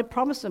 what God had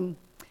promised them,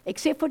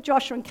 except for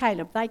Joshua and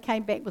Caleb. They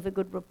came back with a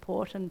good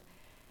report.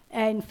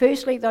 And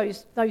firstly,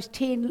 those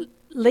 10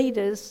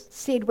 leaders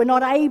said, we're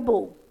not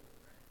able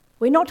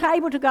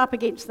to go up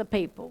against the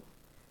people,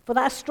 for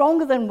they're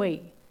stronger than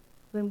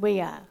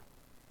we are.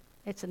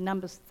 That's in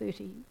Numbers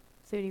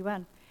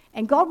 31.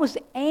 And God was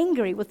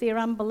angry with their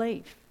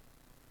unbelief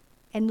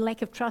and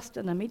lack of trust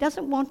in him. He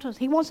doesn't want us,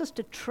 he wants us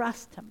to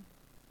trust him.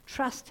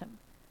 Trust him.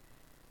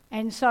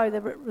 And so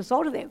the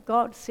result of that,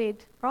 God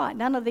said, right,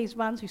 none of these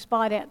ones who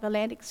spied out the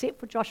land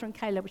except for Joshua and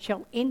Caleb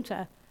shall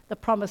enter the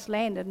promised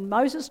land. And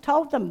Moses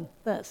told them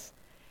this.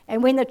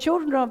 And when the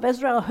children of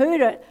Israel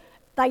heard it,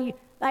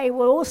 they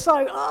were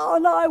also, oh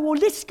no, well,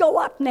 let's go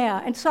up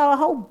now. And so a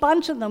whole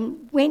bunch of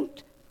them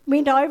went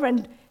over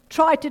and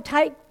tried to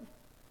take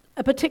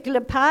a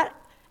particular part,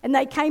 and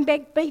they came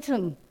back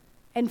beaten,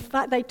 and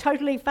they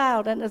totally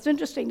failed. And it's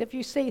interesting, if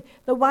you see,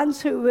 the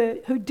ones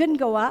who didn't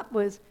go up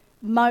was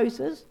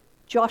Moses,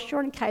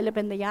 Joshua and Caleb,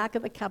 and the Ark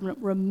of the Covenant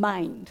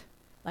remained.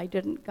 They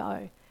didn't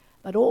go.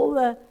 But all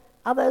the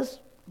others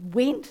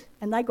went,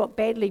 and they got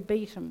badly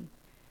beaten.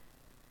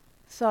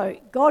 So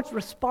God's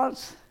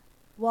response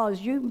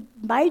was, you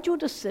made your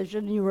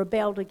decision and you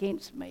rebelled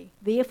against me.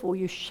 Therefore,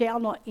 you shall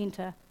not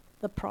enter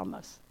the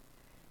promise.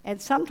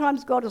 And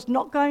sometimes God is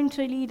not going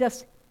to lead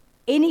us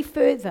any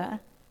further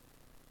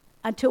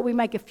until we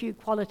make a few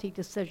quality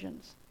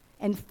decisions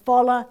and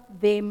follow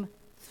them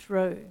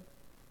through.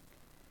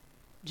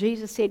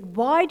 Jesus said,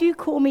 why do you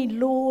call me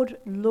Lord,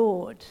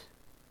 Lord,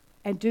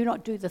 and do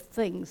not do the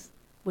things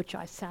which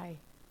I say?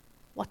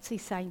 What's he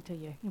saying to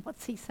you?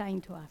 What's he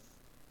saying to us?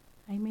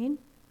 Amen?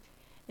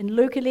 In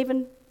Luke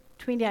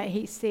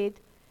 11:28,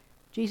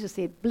 Jesus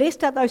said,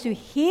 blessed are those who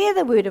hear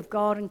the word of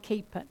God and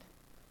keep it.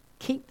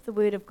 Keep the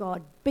word of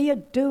God. Be a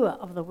doer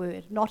of the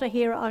word, not a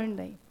hearer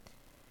only.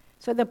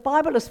 So the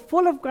Bible is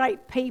full of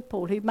great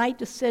people who made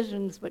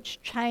decisions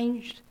which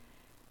changed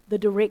the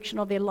direction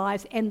of their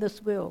lives and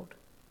this world.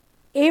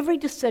 Every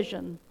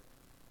decision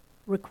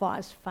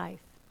requires faith.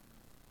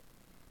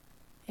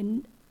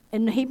 In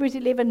Hebrews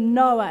 11,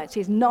 Noah, it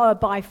says Noah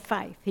by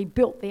faith, he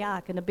built the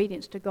ark in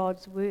obedience to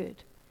God's word.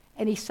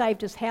 And he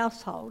saved his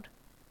household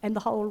and the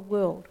whole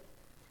world.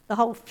 The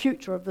whole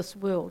future of this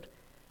world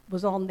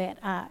was on that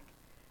ark.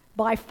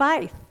 By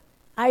faith,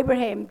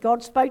 Abraham,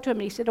 God spoke to him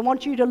and he said, I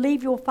want you to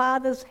leave your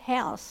father's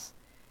house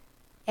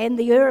and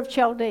the Ur of the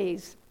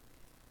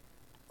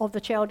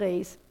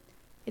Chaldees.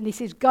 And he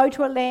says, go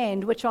to a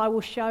land which I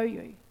will show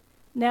you.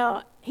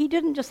 Now, he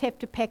didn't just have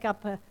to pack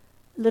up a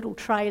little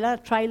trailer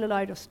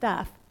load of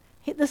stuff.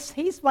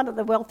 He's one of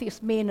the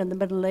wealthiest men in the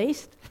Middle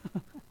East.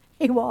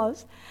 He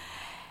was.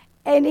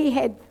 And he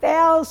had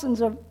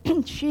thousands of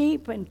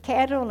sheep and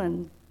cattle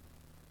and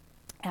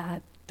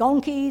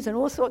donkeys and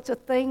all sorts of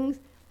things.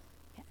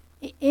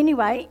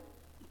 Anyway,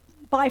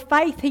 by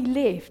faith he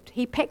left.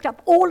 He packed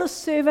up all his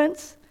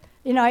servants.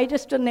 He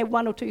just didn't have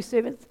one or two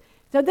servants.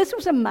 So this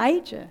was a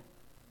major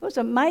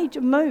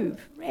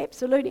move,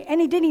 absolutely.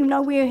 And he didn't even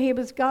know where he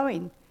was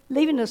going,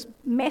 leaving this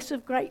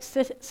massive, great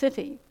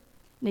city.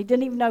 And he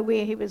didn't even know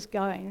where he was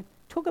going.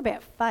 Talk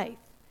about faith.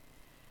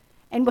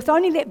 And with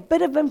only that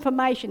bit of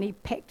information, he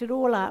packed it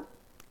all up,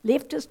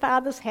 left his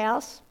father's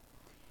house,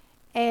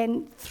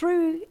 and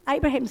through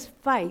Abraham's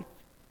faith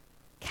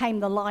came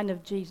the line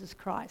of Jesus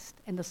Christ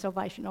and the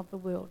salvation of the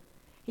world.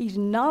 He's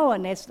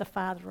known as the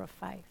father of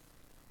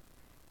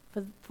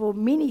faith. For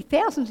many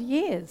thousands of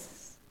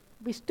years,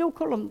 we still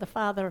call him the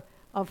father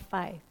of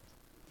faith.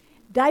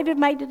 David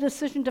made the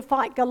decision to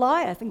fight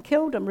Goliath and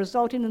killed him,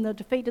 resulting in the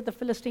defeat of the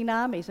Philistine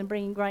armies and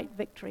bringing great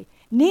victory.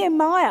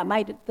 Nehemiah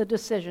made the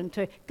decision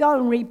to go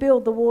and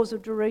rebuild the walls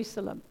of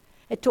Jerusalem.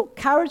 It took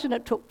courage and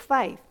it took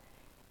faith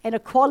and a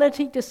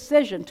quality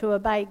decision to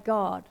obey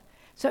God.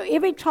 So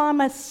every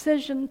time a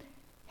decision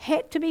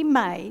had to be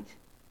made,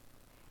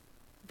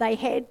 they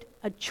had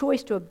a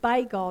choice to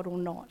obey God or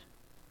not.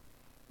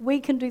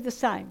 We can do the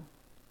same.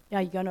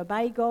 Are you going to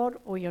obey God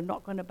or you're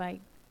not going to obey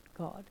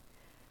God?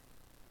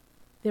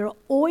 There are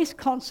always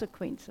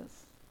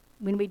consequences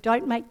when we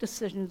don't make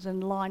decisions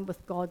in line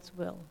with God's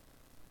will.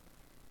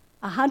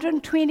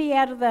 120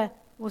 out of the,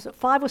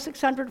 500 or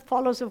 600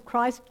 followers of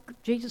Christ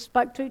Jesus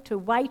spoke to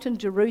wait in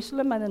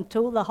Jerusalem and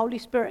until the Holy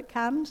Spirit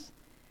comes.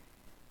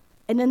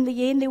 And in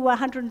the end, there were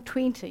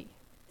 120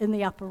 in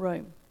the upper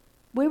room.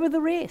 Where were the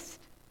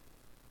rest?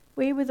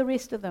 Where were the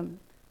rest of them?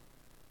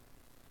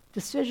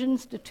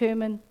 Decisions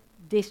determine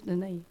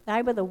destiny.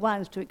 They were the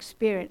ones to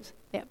experience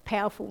that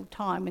powerful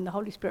time when the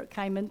Holy Spirit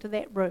came into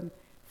that room,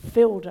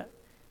 filled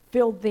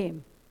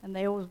them, and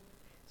they all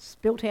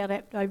spilt out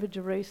over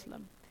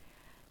Jerusalem.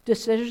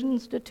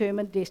 Decisions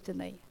determine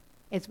destiny.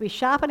 As we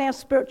sharpen our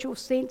spiritual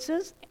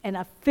senses and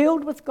are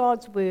filled with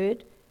God's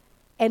word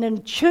and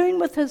in tune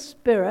with his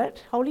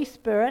Spirit, Holy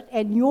Spirit,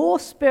 and your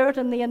spirit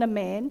in the inner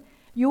man,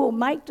 you will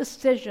make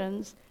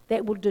decisions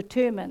that will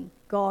determine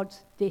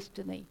God's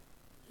destiny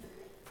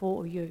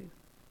for you.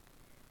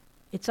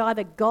 It's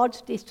either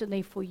God's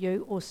destiny for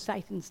you or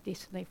Satan's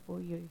destiny for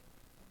you.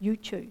 You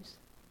choose.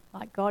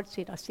 Like God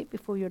said, I set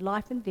before you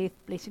life and death,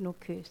 blessing or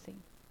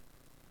cursing.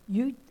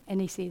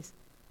 And he says,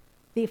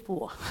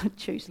 therefore,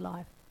 choose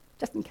life.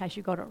 Just in case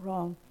you got it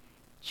wrong,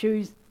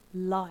 choose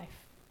life.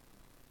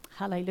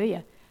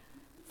 Hallelujah.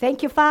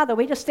 Thank you, Father.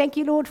 We just thank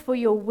you, Lord, for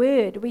your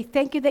word. We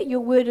thank you that your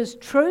word is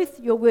truth,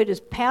 your word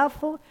is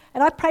powerful.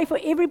 And I pray for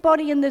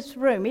everybody in this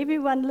room,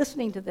 everyone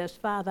listening to this,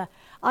 Father.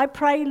 I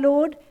pray,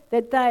 Lord,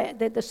 that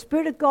the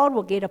Spirit of God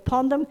will get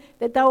upon them,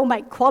 that they will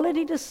make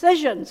quality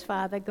decisions,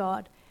 Father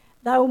God.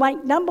 They will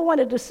make, number one,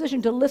 a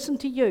decision to listen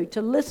to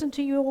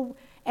you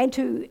and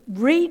to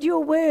read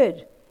your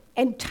word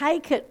and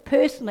take it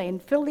personally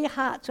and fill their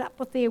hearts up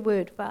with their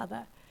word,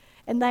 Father.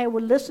 And they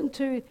will listen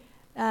to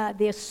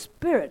their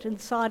spirit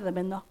inside of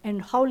them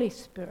and Holy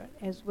Spirit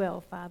as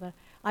well, Father.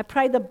 I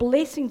pray the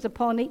blessings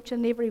upon each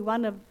and every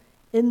one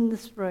in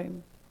this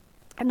room.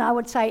 And I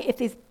would say, if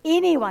there's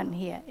anyone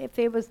here, if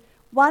there was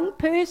one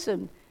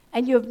person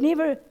and you've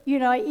never,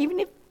 even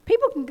if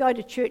people can go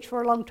to church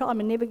for a long time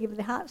and never give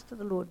their hearts to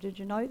the Lord, did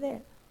you know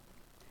that?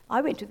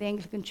 I went to the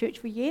Anglican church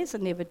for years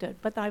and never did,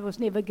 but I was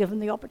never given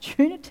the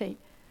opportunity.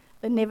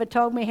 They never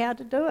told me how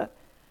to do it.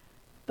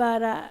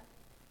 But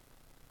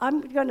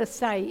I'm going to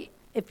say,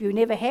 if you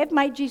never have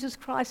made Jesus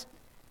Christ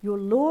your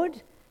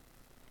Lord,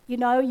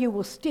 you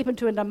will step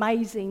into an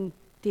amazing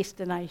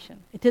destination.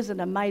 It is an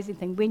amazing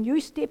thing. When you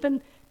step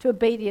into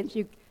obedience,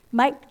 you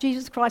make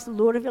Jesus Christ the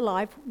Lord of your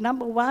life.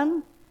 Number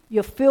one,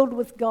 you're filled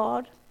with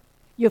God.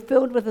 You're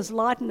filled with His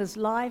light and His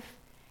life.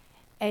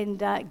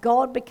 And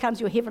God becomes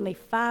your Heavenly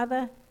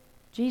Father.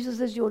 Jesus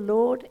is your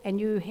Lord, and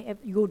you have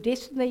your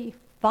destiny,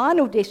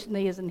 final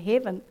destiny is in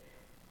heaven.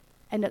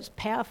 And it's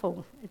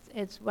powerful.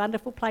 It's a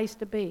wonderful place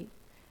to be.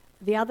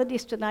 The other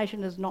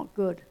destination is not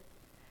good.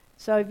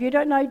 So if you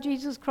don't know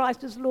Jesus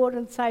Christ as Lord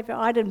and Saviour,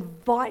 I'd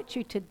invite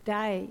you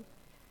today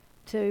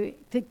to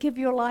give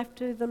your life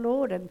to the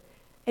Lord.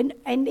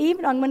 And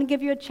even I'm going to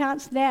give you a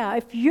chance now.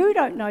 If you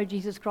don't know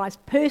Jesus Christ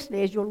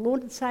personally as your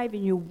Lord and Saviour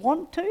and you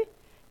want to,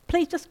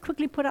 please just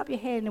quickly put up your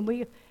hand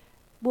and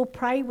we'll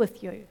pray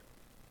with you.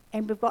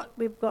 And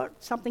we've got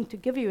something to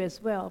give you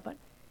as well. But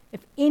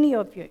if any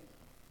of you're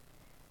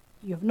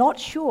not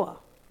sure,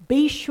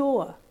 be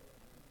sure.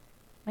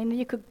 I mean,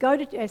 you could go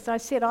to, as I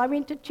said, I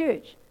went to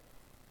church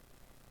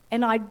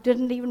and I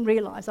didn't even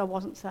realise I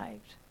wasn't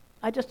saved.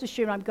 I just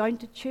assumed I'm going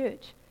to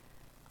church.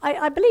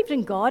 I believed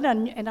in God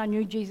and I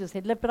knew Jesus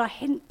had lived, but I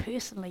hadn't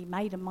personally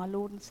made Him my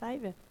Lord and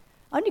Saviour,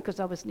 only because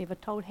I was never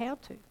told how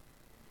to.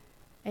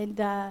 And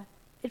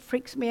it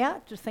freaks me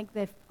out to think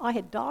that if I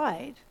had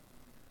died,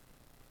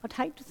 I'd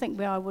hate to think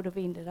where I would have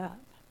ended up.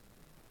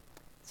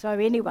 So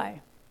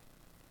anyway,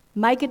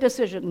 make a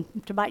decision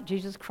to make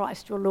Jesus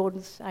Christ your Lord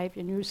and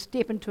Saviour, and you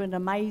step into an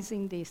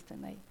amazing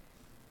destiny,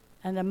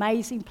 an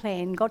amazing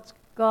plan.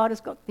 God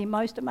has got the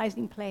most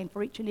amazing plan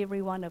for each and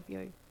every one of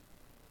you.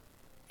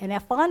 And our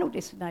final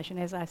destination,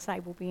 as I say,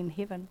 will be in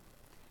heaven.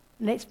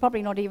 And that's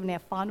probably not even our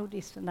final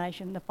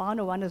destination. The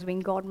final one is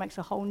when God makes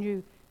a whole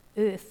new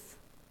earth,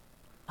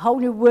 a whole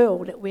new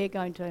world that we're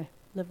going to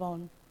live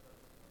on.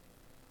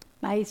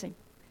 Amazing.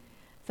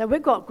 So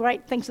we've got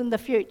great things in the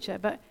future,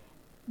 but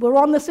we're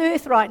on this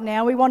earth right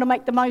now. We want to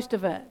make the most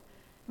of it.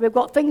 We've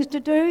got things to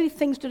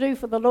do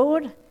for the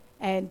Lord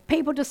and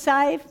people to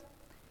save.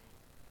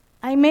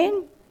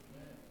 Amen?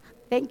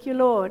 Thank you,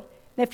 Lord.